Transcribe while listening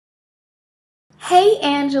Hey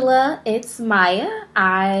Angela, it's Maya.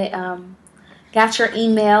 I got your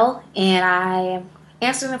email and I am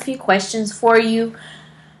answering a few questions for you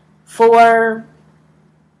for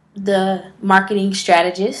the marketing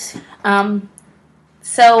strategist.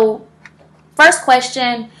 So, first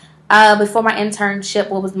question, before my internship,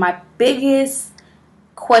 what was my biggest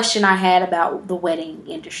question I had about the wedding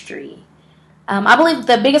industry? I believe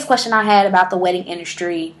the biggest question I had about the wedding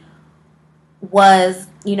industry was,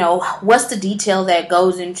 what's the detail that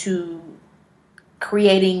goes into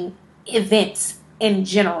creating events in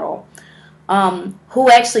general?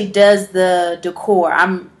 Who actually does the decor?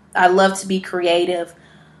 I love to be creative,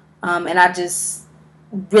 and I just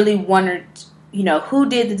really wondered, who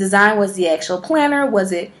did the design? Was the actual planner?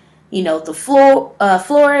 Was it, the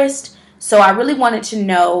florist? So I really wanted to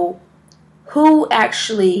know who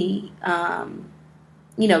actually,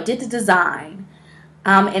 did the design.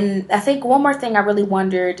 And I think one more thing I really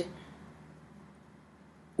wondered,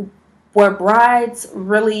 were brides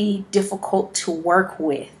really difficult to work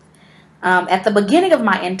with? At the beginning of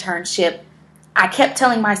my internship, I kept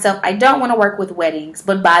telling myself I don't want to work with weddings,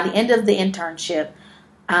 but by the end of the internship,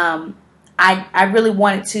 I really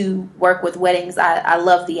wanted to work with weddings. I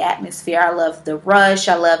love the atmosphere. I love the rush.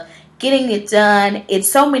 I love getting it done.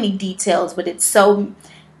 It's so many details, but it's so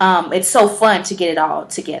fun to get it all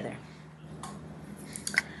together.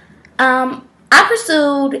 I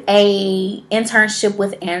pursued a internship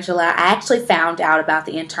with Angela. I actually found out about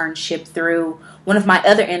the internship through one of my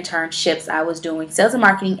other internships. I was doing sales and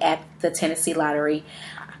marketing at the Tennessee Lottery,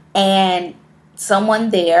 and someone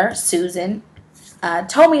there, Susan,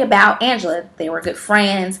 told me about Angela. They were good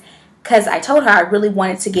friends because I told her I really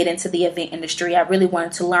wanted to get into the event industry. I really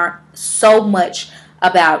wanted to learn so much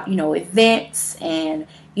about, events and,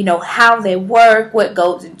 how they work, what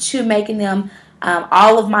goes into making them.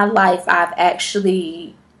 All of my life, I've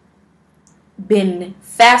actually been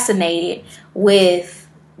fascinated with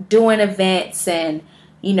doing events and,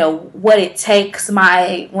 what it takes. When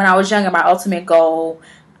I was younger, my ultimate goal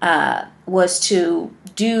was to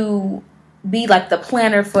be like the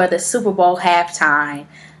planner for the Super Bowl halftime.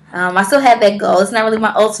 I still have that goal. It's not really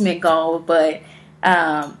my ultimate goal, but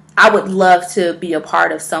I would love to be a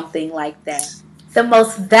part of something like that. The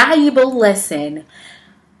most valuable lesson.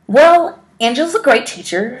 Well, Angela's a great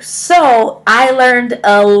teacher, so I learned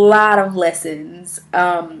a lot of lessons.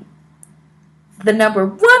 The number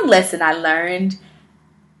one lesson I learned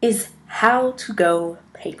is how to go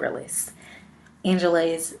paperless. Angela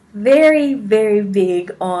is very, very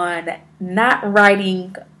big on not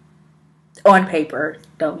writing on paper.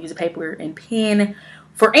 Don't use a paper and pen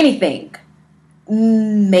for anything.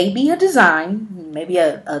 Maybe a design, maybe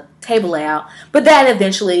a table layout, but that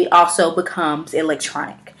eventually also becomes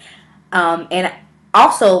electronic. And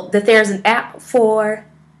also that there's an app for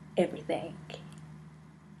everything.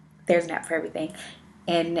 There's an app for everything.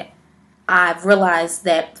 And I've realized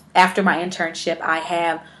that after my internship, I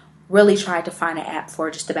have really tried to find an app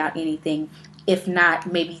for just about anything, if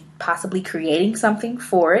not maybe possibly creating something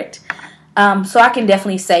for it. So I can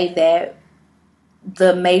definitely say that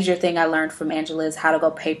the major thing I learned from Angela is how to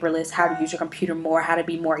go paperless, how to use your computer more, how to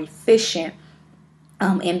be more efficient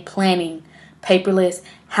in planning paperless,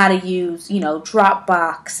 how to use,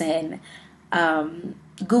 Dropbox and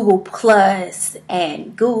Google Plus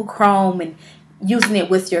and Google Chrome, and using it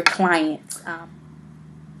with your clients.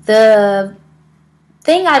 The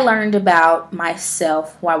thing I learned about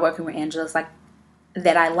myself while working with Angela is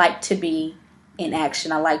that I like to be in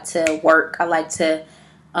action. I like to work. I like to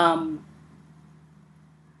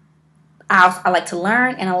I like to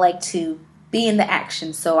learn, and I like to be in the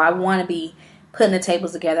action. So I want to be putting the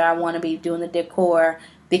tables together. I want to be doing the decor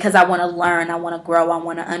because I want to learn. I want to grow. I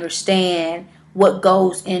want to understand what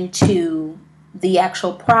goes into the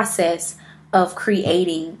actual process of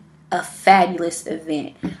creating a fabulous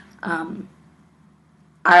event.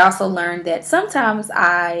 I also learned that sometimes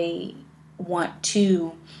I want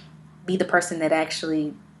to be the person that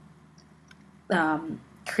actually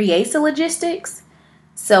creates the logistics.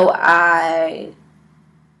 So I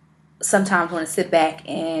sometimes want to sit back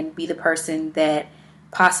and be the person that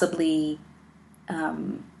possibly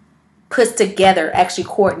puts together, actually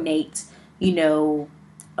coordinates, Jim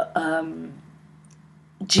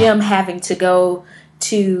having to go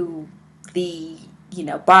to the,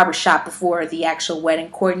 barbershop before the actual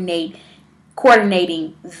wedding,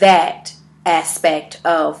 coordinating that aspect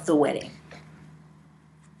of the wedding.